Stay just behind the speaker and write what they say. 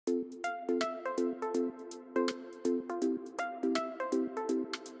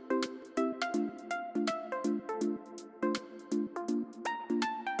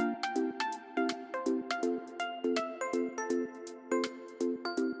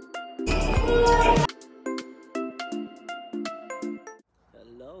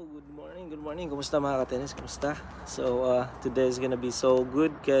Hello, good morning. Kumusta mga ka-tennis? Kumusta? So, today is gonna be so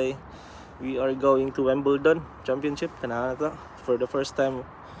good kay we are going to Wimbledon Championship. Kanahan na to. For the first time,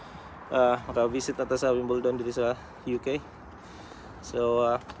 maka-visit na to sa Wimbledon dito sa UK. So,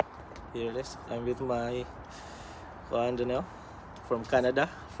 here it is. I'm with my from Canada,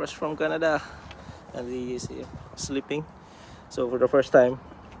 fresh from Canada, and he is sleeping. So for the first time,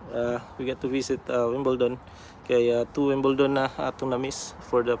 we get to visit Wimbledon. Kaya 2 Wimbledon na atong na-miss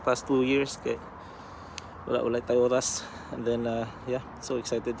for the past 2 years. Kaya wala tayo oras. And then yeah, so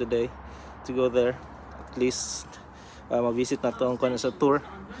excited today to go there. At least ma-visit na to ang sa tour.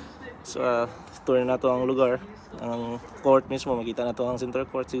 So tour na to ang lugar, ang court mismo, makita na to ang center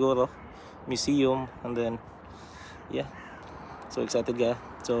court siguro, museum, and then yeah, so excited ka.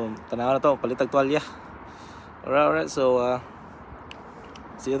 So tanaw na to, palitag tuwalya. Alright, so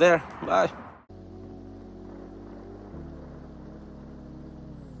see you there. Bye.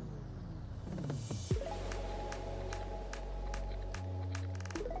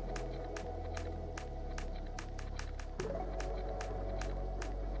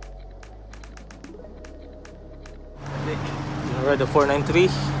 Alright, the 493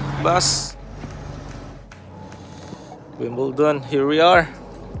 bus. Wimbledon, here we are.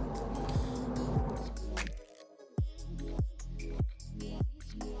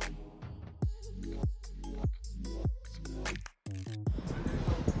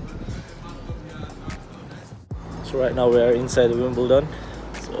 So right now we are inside the Wimbledon.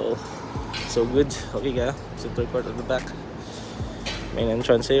 So good. Okay, guys. Center court at the back. Main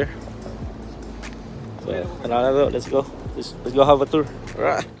entrance here. So let's go. Let's go have a tour.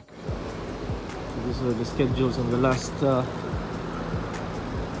 Alright. These are the schedules on the last the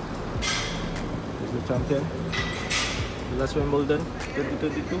champion, the last Wimbledon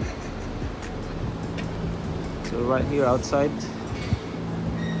 2022. So right here outside,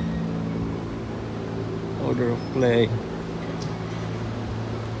 order of play.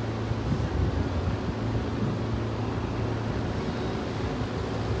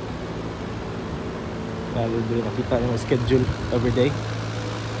 We'll be nakita yung schedule every day.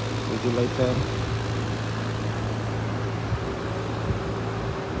 So July 10.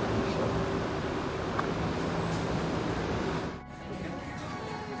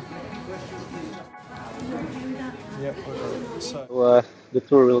 So the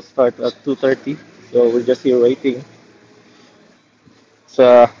tour will start at 2:30. So we're just here waiting. It's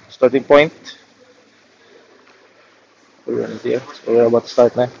starting point. We're here. So we're about to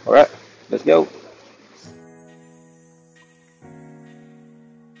start now. Alright, let's go.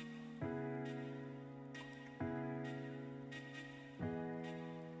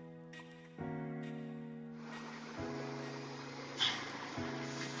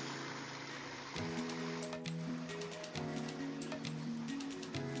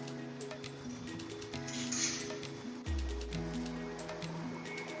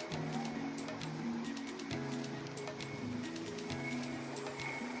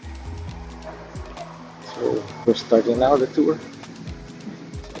 So we're starting now the tour.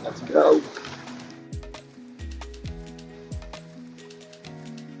 Let's go.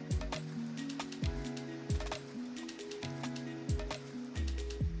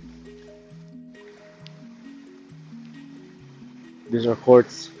 These are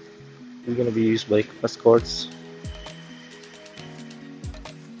courts. They're gonna be used by class courts.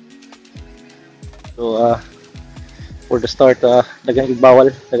 So for the start, dagang bawal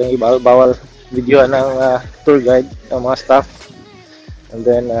video ng tour guide ng mga staff, and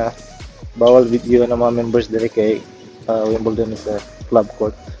then bawal video ng mga members dire kay Wimbledon is a club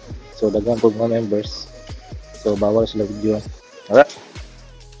court, so dagang po mga members, so bawal sila video. Alright,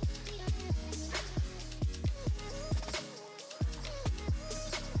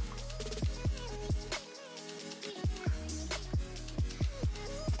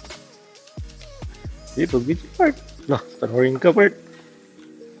 dito video part no, panorin ka part.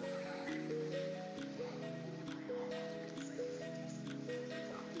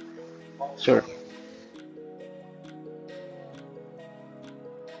 Sure.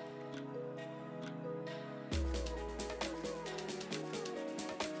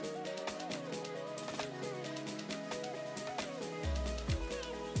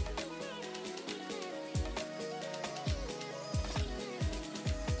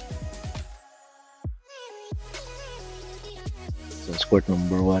 So it's court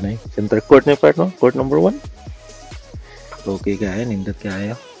number 1 eh. Center court na part no? Court number 1. Okay kaya, nindot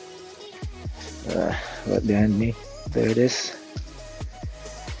kaya. Right behind me, there it is.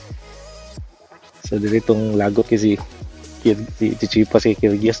 So dito itong lagot kasi Di Chipas kay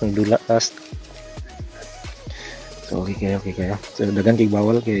Kyrgyz ng dula last. So okay kayo. So dagan kay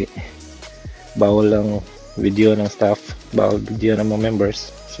bawal lang video ng staff, bawal video ng mga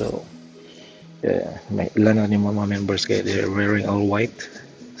members. So yeah, may ilan na ni mga members kay they're wearing all white.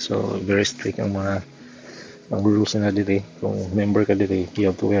 So very strict ang mga rules na dito. Kung member ka dito, you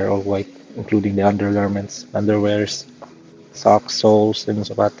have to wear all white, including the undergarments, underwears, socks, soles, and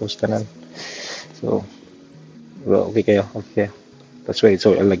sapatos, tanan. So well, okay kayo. That's why it's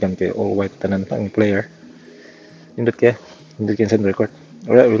so elegant kayo, all white tanan ang player. Indot kayo send record.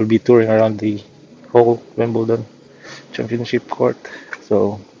 Alright, we'll be touring around the whole Wimbledon Championship court.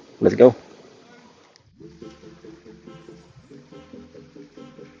 So let's go.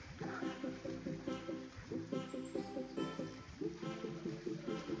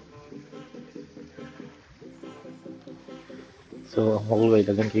 So ang hallway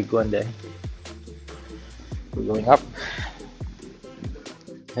dagang kiguan dahil. We're going up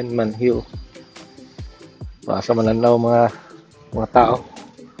Henman Hill. Baka mananaw mga tao.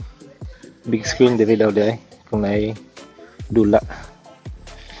 Big screen diri daw dahil kung naay dula.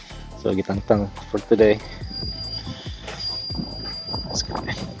 So gitangtang for today.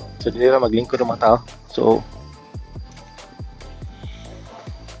 So dili ra maglingkod ang mga tao. So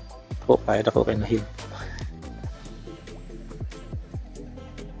kaya ako kay na hill.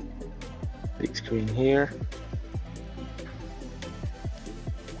 Big screen here.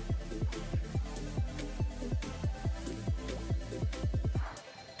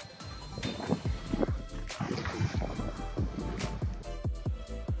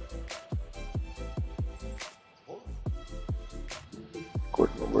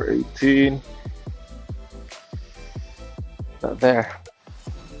 Court number 18. Not there.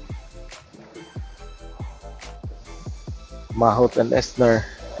 Mahut and Esner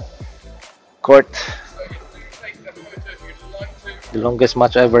court. The longest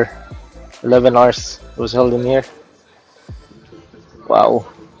match ever. 11 hours was held in here. Wow.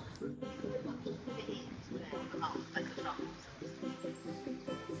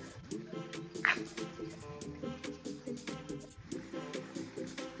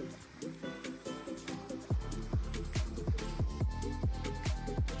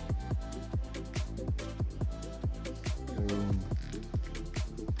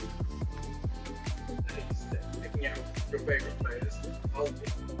 Your favorite players.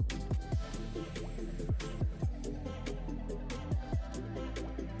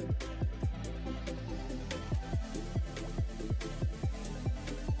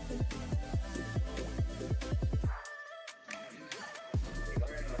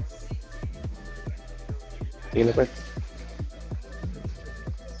 Tingnan pa.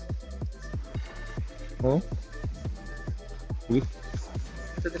 Wih.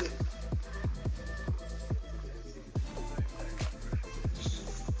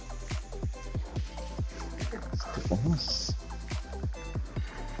 Panas.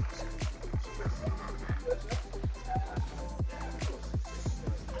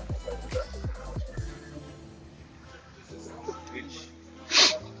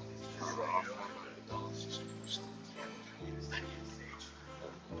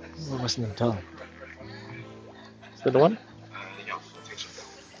 What was the time? Is that the one?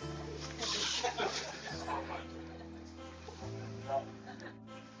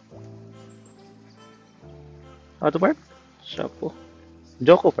 Auto part? Shapo.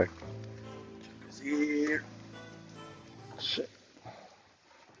 Joko part. Here. Shit.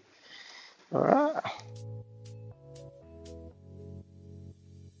 Alright.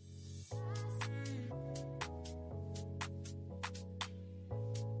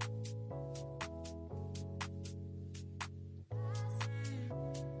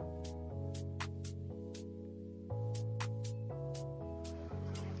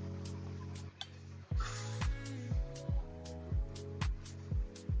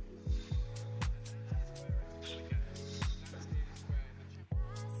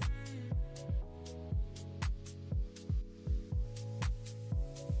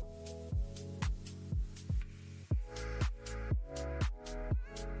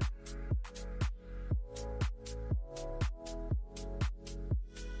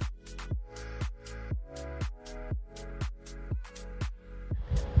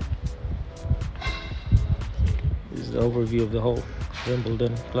 This is the overview of the whole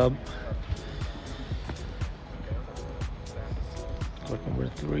Wimbledon club. Court number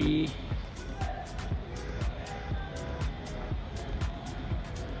 3.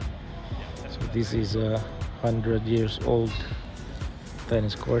 So this is a 100 years old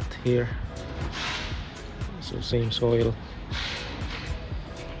tennis court here. So same soil,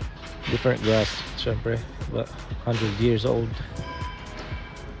 different grass, Siyempre, but 100 years old.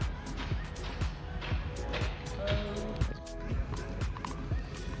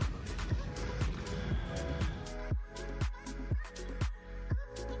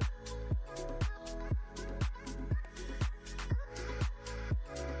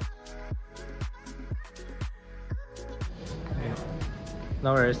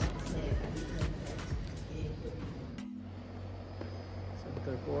 No worries.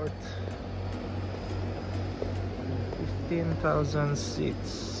 Center court. 15,000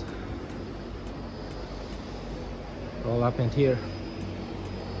 seats. All happened here.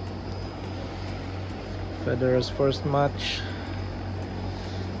 Federer's first match.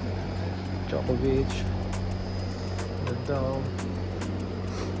 Djokovic. Nadal.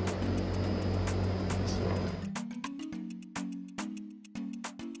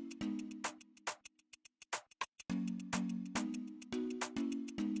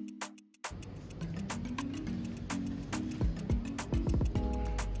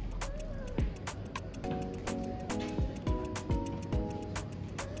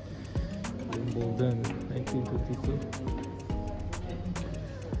 Wimbledon 1922.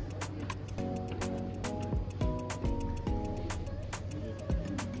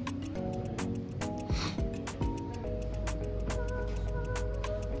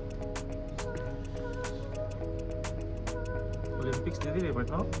 Olympics delivered,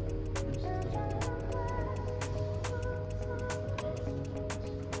 no?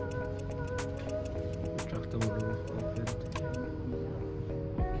 Retractable roof opened.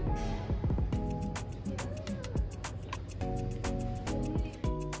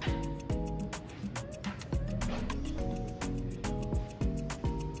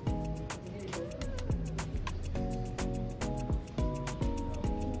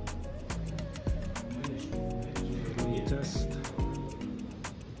 Test.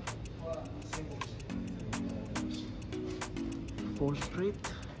 Fall straight.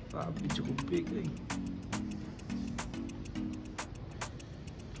 Cukup big eh.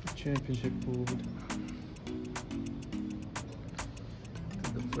 Championship board.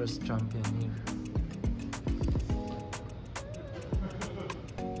 The first champion here.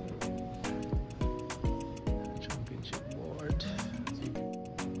 Championship board.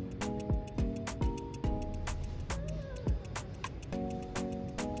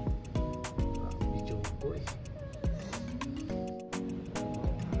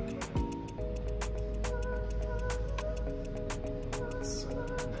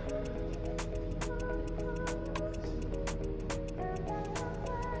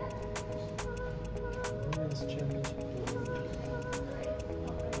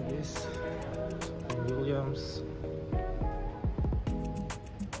 This Williams.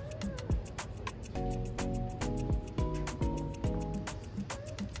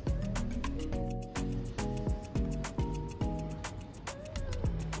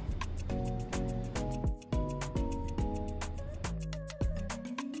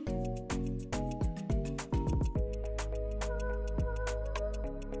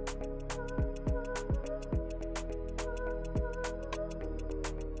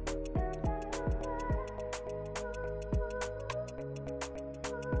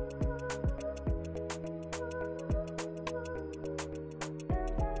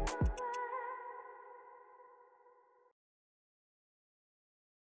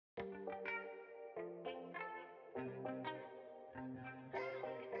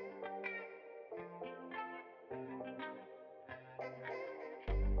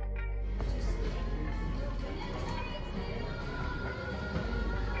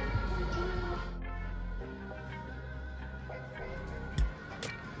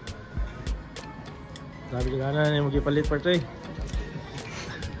 Sabi ka na ni magipalit pa ito eh.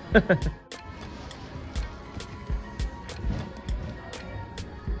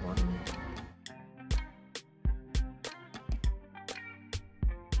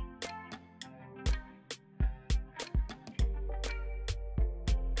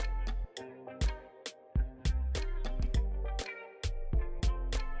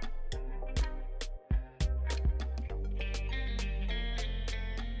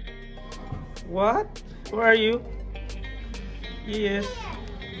 What? Where are you? Yes.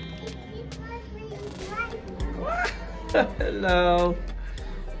 Hello.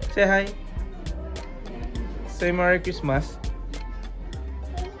 Say hi. Say Merry Christmas.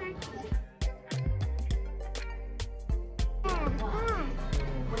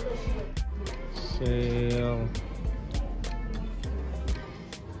 Say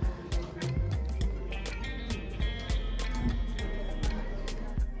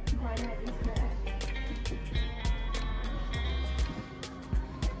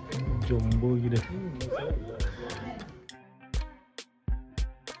Jumbo gitu.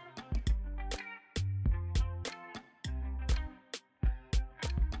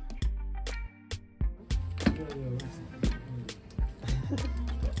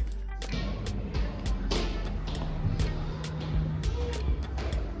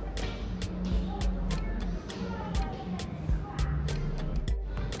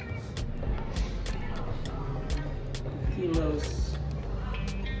 Kilos.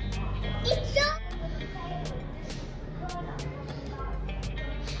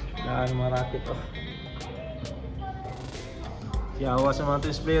 Yan, marakit to. Yawa sa mga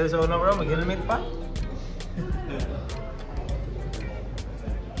display sa una bro, mag-helmet pa.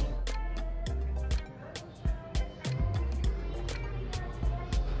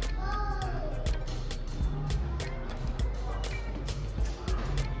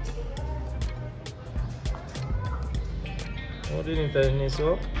 Oh, din yung tennis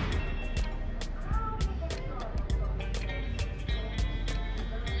oh.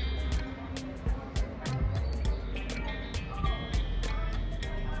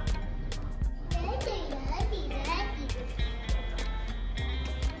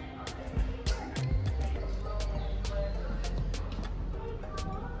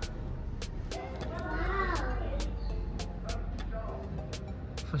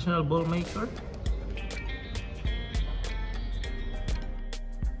 Professional ball maker.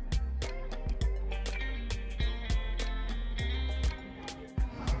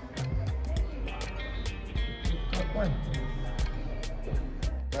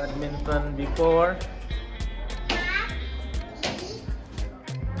 Badminton before.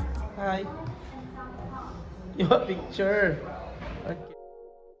 Hi. Your picture. Okay.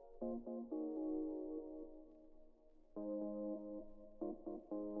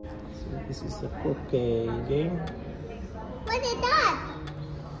 So this is a croquet game. What is that?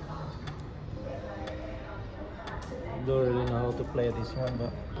 I don't really know how to play this one,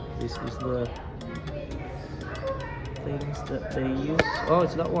 but this is the things that they use. Oh,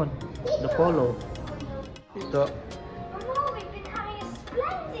 it's that one, the polo. Ito. Mom, we've been having a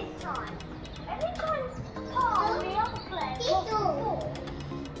splendid time. Every time Paul and the other players lost the ball,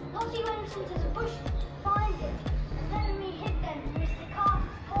 Lottie went into the bush to find it, and then we hit them with Mr.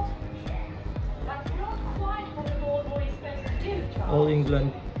 Carter's possible share. That's not quite what a ball boy is supposed to do, Charles. All England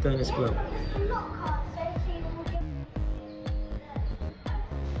Tennis Club. Mr. Lockhart said he will get...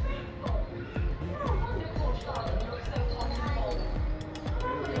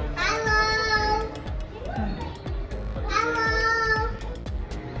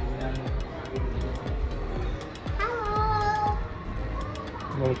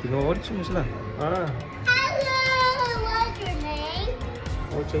 Oh, tinood semua sila. Ah, Hello, what's your name?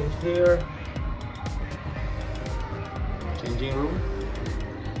 all change here. Changing room.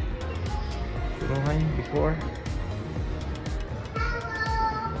 Room before.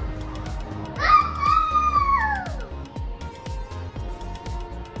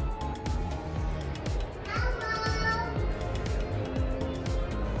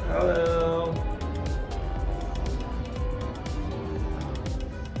 Hello.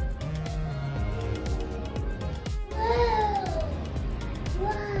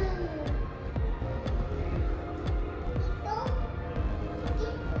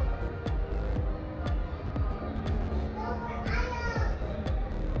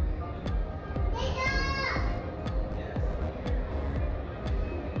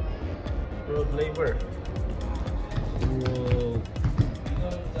 Road labor. Whoa.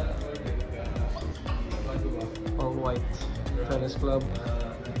 All white tennis club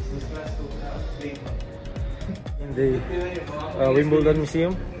in the Wimbledon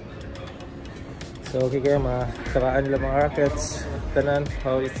Museum. So okay kaya makaraan nila mga rackets, tanan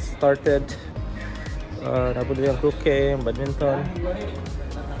how it started. Napudali ang croquet, badminton.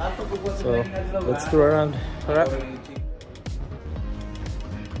 So let's tour around. Alright.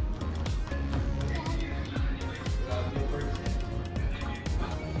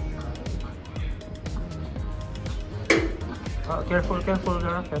 Careful, careful,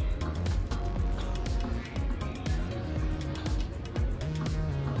 the racket.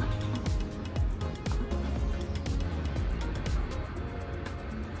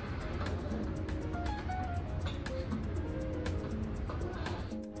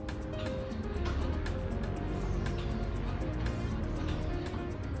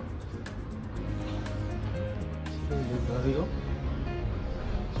 There we go.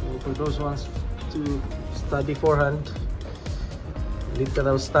 So for those ones to study forehand,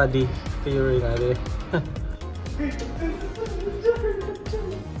 literal study theory na rin.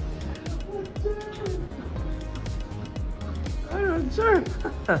 I'm not sure.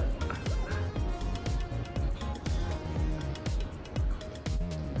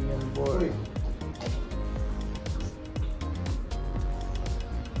 4.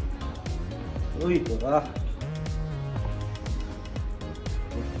 Uy, pura.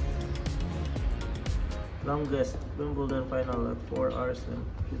 Longest Wimbledon final at 4 hours and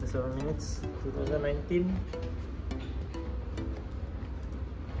 57 minutes, 2019.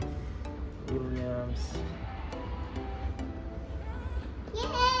 Williams.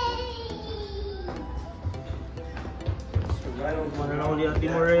 One and only Andy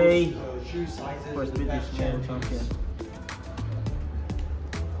Murray, first British male champion.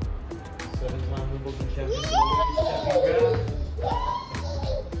 Grandslam Wimbledon Championship.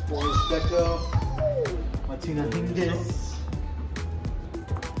 Boris Becker, Martina Hingis,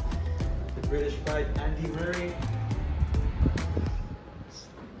 the British pride Andy Murray,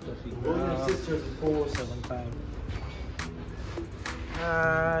 Williams sisters of course, 7-time.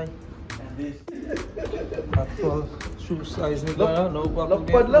 Hi. and this. Actual shoe size ni ba? No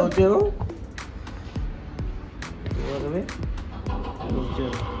Lapad lang. Roger. What are we?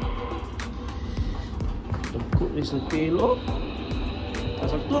 Roger. Tungkol ni sa kilo.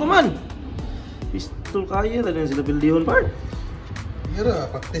 Kasakto naman. Pistol kaya na din sila Bildihon Park. Iya,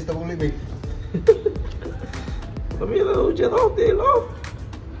 practice na boleh nih. Kamila Roger oh, tilo.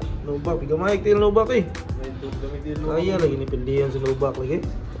 Lubak, bigamay tilo lubak eh. Kaya lagi ni Bildihon sa lubak lagi.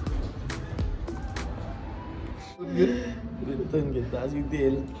 Betul kita asing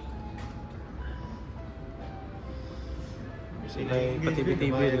deal. Sila pati-pati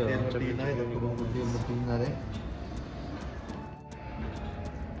lah.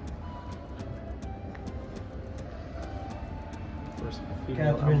 First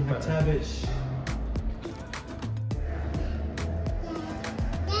female Catherine umpire. McTavish.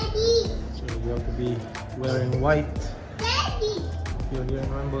 Daddy, So you have to be wearing white Daddy, if you're here in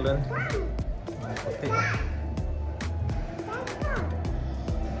Wimbledon. Puti.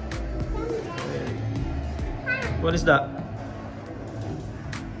 What is that?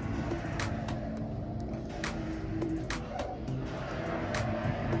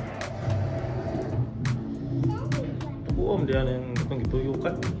 Buom dia yang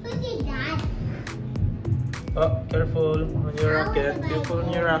dituyukan. what is that? Oh, careful on your racket. Careful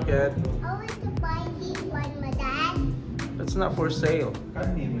on your racket. I want to buy this one, my dad. That's not for sale.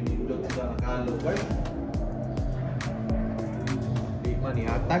 Kan ni menunjuk sa kalau kan. Di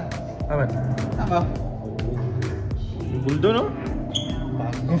mana atag? Aman. Apa? Wimbledon no?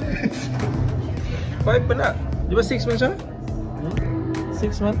 Bagus. 5 pa na. Di ba 6 man siya?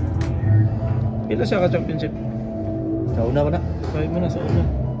 6 man? Pila siya ka-championship? Sa una pa na. 5 man na sa una.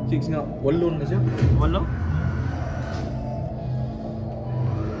 6 nga. 8 na siya. Walo?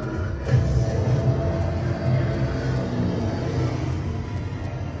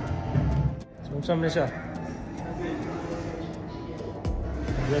 Sumsam na siya.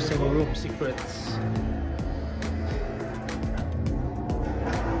 Dressing room secrets.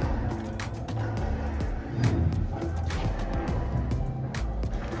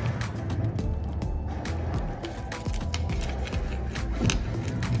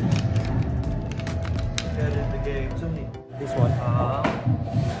 Head in the game. Suni. This one.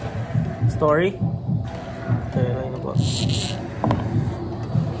 Story. Okay, line na po.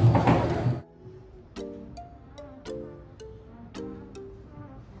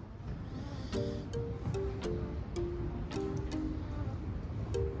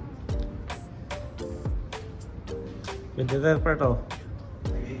 Pwede rin pa ito.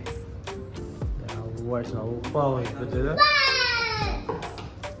 Awards na upaw eh. Pwede rin.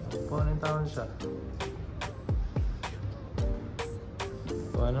 Upaw na yung taon siya.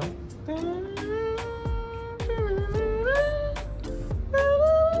 So ano?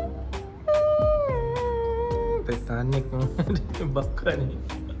 Titanic no? Baka ni.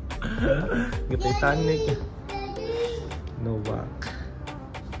 Titanic. Novak.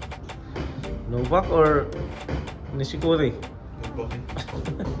 Novak or Nishikori?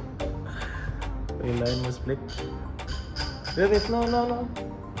 Yung line mo split. There is no.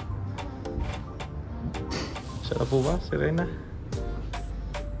 Siya na po ba? Si Reyna?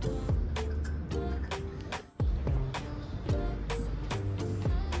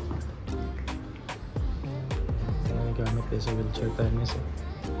 Gamit kayo sa wheelchair tennis eh.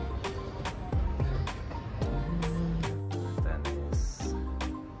 Tennis.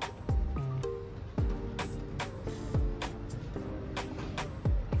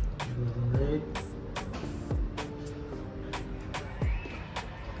 Right.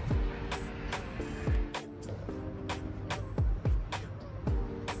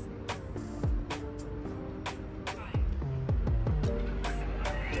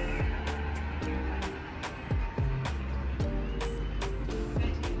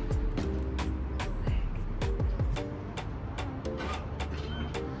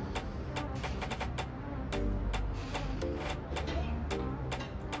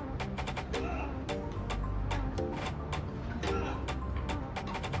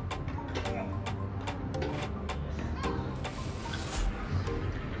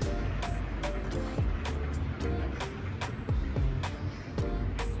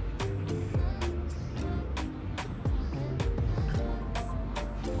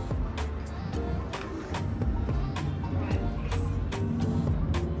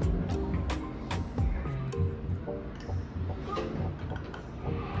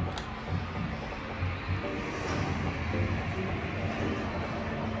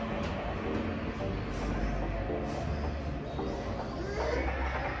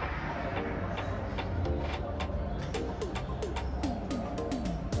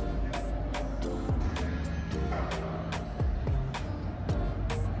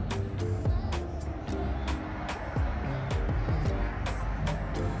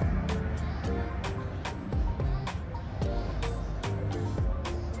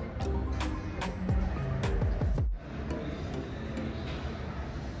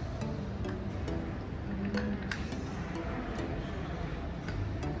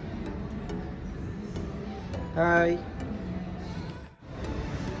 Hi.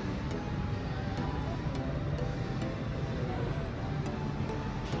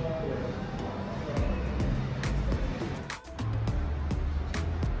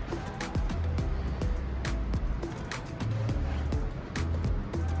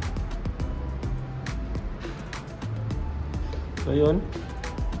 So yun.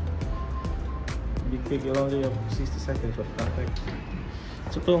 Big kick, you only have 60 seconds, but perfect.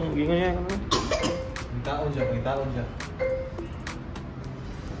 So itong, gingan ka na. May taon siya.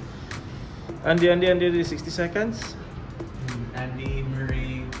 Andy, 60 seconds. Andy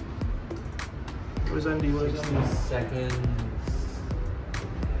Murray. Where's Andy? 60 seconds.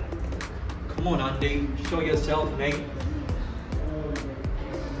 Come on, Andy. Show yourself, mate.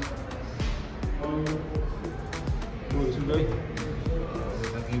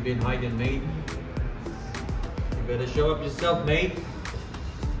 Have you been hiding, mate? You better show up yourself, mate.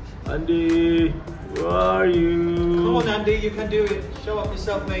 Andy, where are you? Come on, Andy. You can do it. Show up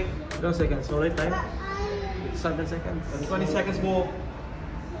yourself, mate. No seconds, alright time? 7 seconds. 20 seconds more.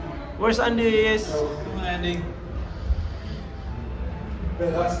 Where's Andy? Yes. Come on, Andy.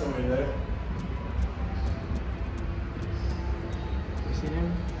 Bet that's story there. You see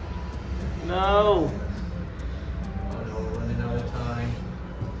him? No. Oh no, we're running out of time.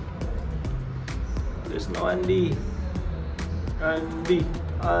 There's no Andy. Andy.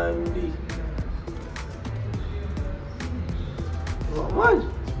 What?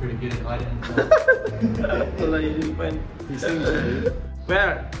 It's pretty good at hiding. Wala, you didn't find. He sings it.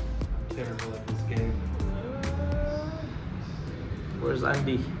 Where? Terrible at this game. Where's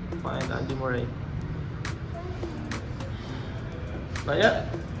Andy? Find Andy Murray. Not yet?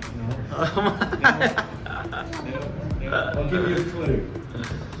 I'll give you a clue.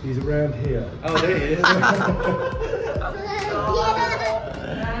 He's around here. Oh, there he is.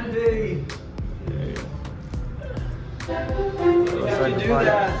 Andy! How did you do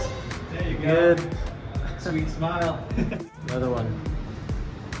that? There you go. Good. Sweet smile. Another one.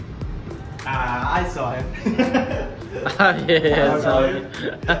 I saw him. Yeah, saw sorry. him.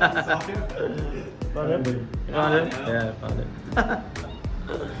 Saw him. Found him? You found him? Oh, no. Yeah, I found it.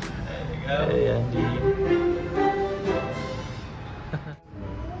 There you go. Hey, Andy.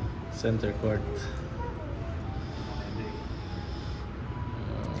 Center court.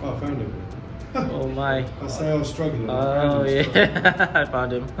 Oh, I found him. Oh my. I say I was struggling. Oh yeah, I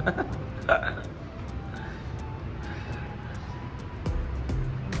found him.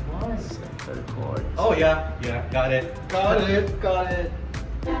 Center court. Oh yeah, got it. Got it.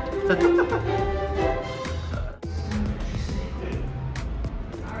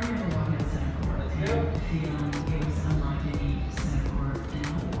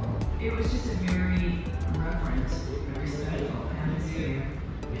 It was just a very reverent, respectful atmosphere.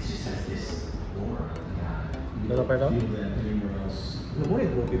 It's just that this war. Dala pa ito? Ano mo yung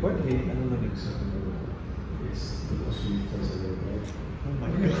trophy ba? Ano na next? Oh my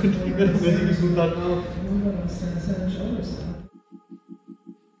god, hindi ka na pwede isutan mo.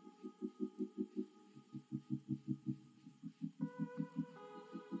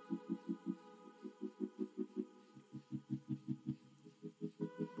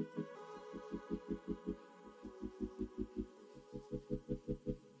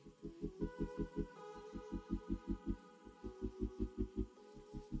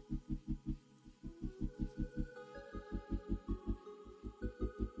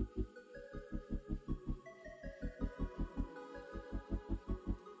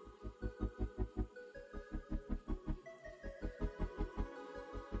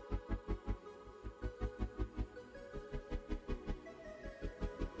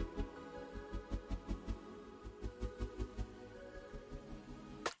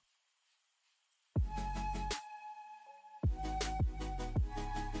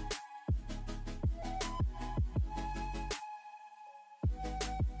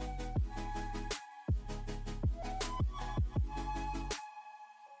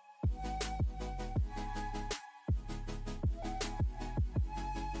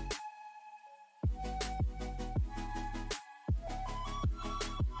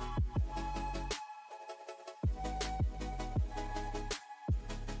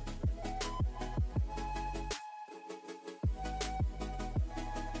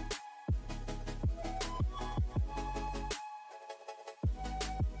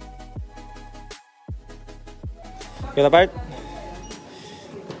 Kita part?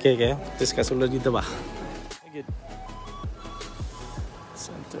 Okay. Terus kasulod dito ba? Good.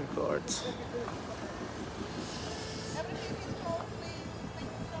 Center court.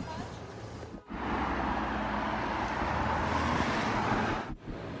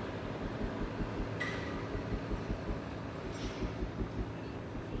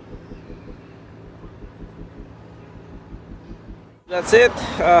 That's it.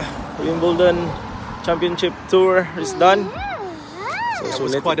 Wimbledon Championship tour is done. It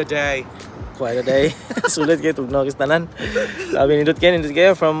was quite a day. Quite a day. Sulit kayo tugnaw kis tanan. Labi nindot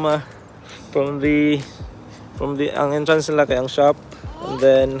kayo from the ang entrance nila kay ang shop, and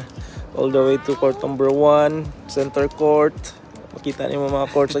then all the way to court number 1, center court. Makita niyo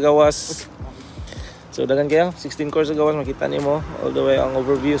mga court sa gawas. So dagan kayo 16 courts sa gawas, makita niyo all the way ang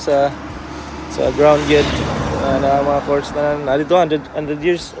overview sa ground gate na mga courts na dito 100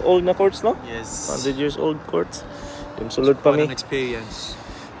 years old na courts, no? Yes. 100 years old courts. Yung sulod pa mi. Quite an experience.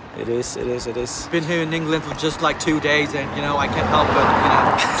 It is. Been here in England for just like 2 days, and I can't help but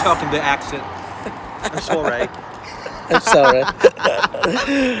talking the accent. I'm sorry. I'm sorry.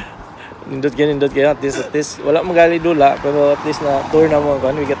 Nindot kayo at least wala magali dula, pero at least na tour na mo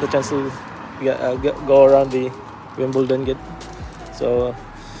we get the chance to go around the Wimbledon gate. So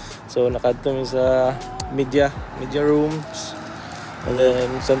nakadto mi sa media rooms, and then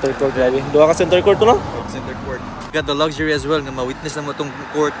center court. Grabe, duha ka center court no? Center court. Got the luxury as well nga ma-witness na mo tong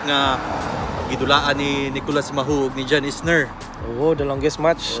court nga gidulaan ni Nicolas Mahug ni John Isner. Oh, the longest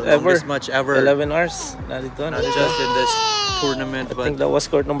match Longest match ever. 11 hours. Not just in this tournament, I but think that was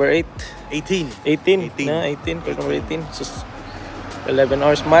court number 8. 18. 18. No, 18. Court number 18. So 11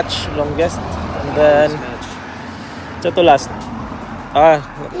 hours match, longest. And then ito last.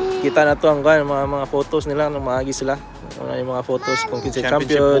 Kita na to ang mga photos nila, maagi sila. Yung mga photos kung kinsa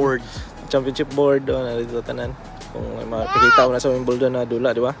champion. Championship board narito tanan. Kung makikita mo na sa Wimbledon na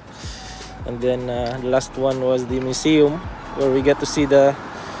dula, di ba? And then the last one was the museum, where we get to see the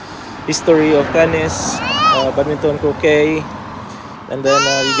history of tennis, badminton, croquet, and then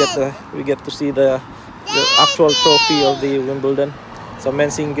we get to see the actual trophy of the Wimbledon, some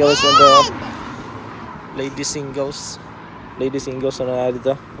men's singles and the ladies singles na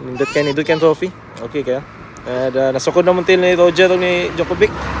dito. Nindot kan trophy. Okay kaya. And nasukod na muntil ni Roger ni Djokovic.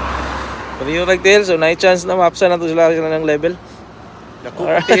 Pero yung nagtail, so na-chance na ma-upsa na to sila ng level. Dako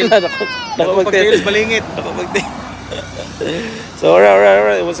magtail, balingit. So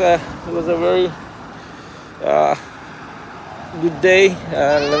alright. It was a very good day.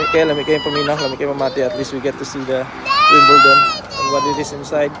 Lami kayo paminaw, lami kayo pamati. At least we get to see the Wimbledon and what it is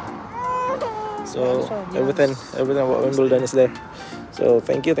inside. So everything about Wimbledon is there. So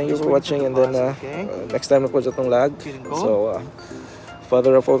thank you for watching, and then next time na po sa itong lag. So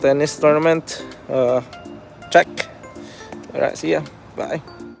Father of all tennis tournament, check. Alright, see ya. Bye.